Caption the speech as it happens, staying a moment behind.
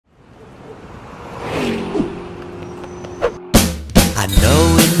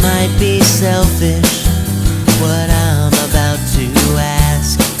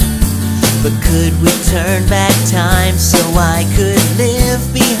But could we turn back time so I could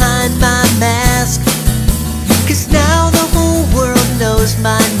live behind my mask? 'Cause now the whole world knows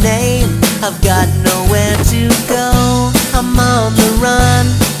my name. I've got nowhere to go. I'm on the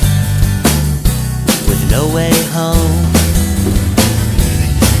run with no way home.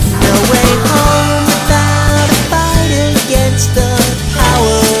 No way home without a fight against the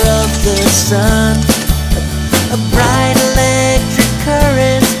power of the sun. A bright electric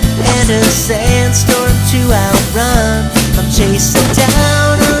current and a sandstorm to outrun. I'm chasing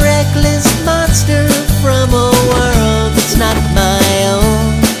down a reckless monster from a world that's not my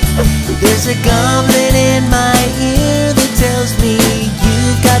own. There's a goblin in my ear that tells me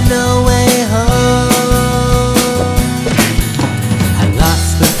you've got no way home. I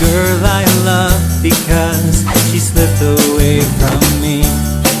lost the girl I love because she slipped away from me.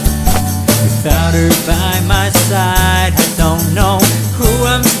 Without her by my side, I don't know who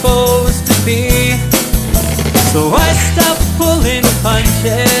I'm supposed to be. So I stopped pulling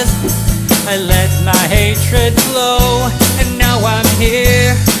punches, I let my hatred flow, and now I'm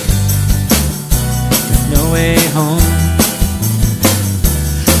here with no way home.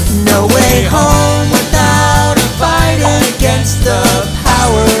 No way home without a fight against the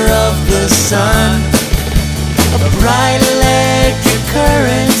power of the sun. A bright electric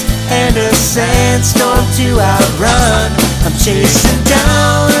current and a sandstorm to outrun. I'm chasing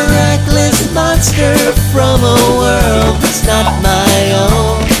down a reckless monster from a world that's not my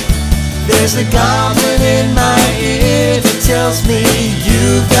own. There's a goblin in my ear that tells me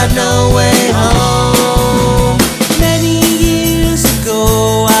you've got no way home. Many years ago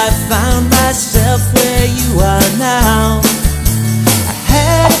I found myself where you are now. I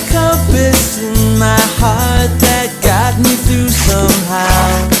had a compass in my heart that got me through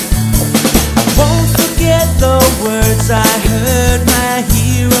somehow. I won't forget the words I heard my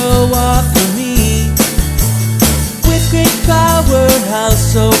hero offer me. With great power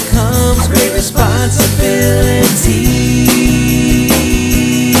also comes great responsibility.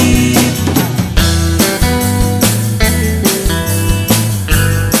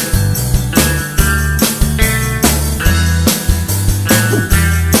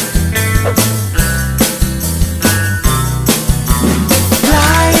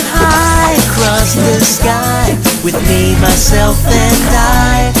 The sky with me, myself and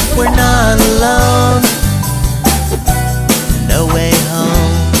I, we're not alone. No way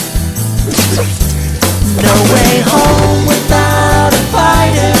home. No way home without a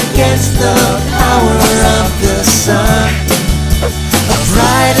fight against the power of the sun. A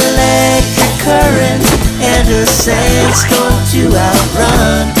bright electric current and a sandstorm to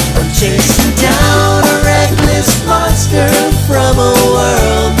outrun. I'm chasing down a reckless monster from a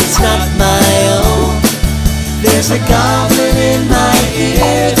world that's not my own. There's a goblin in my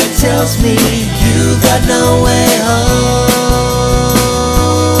ear that tells me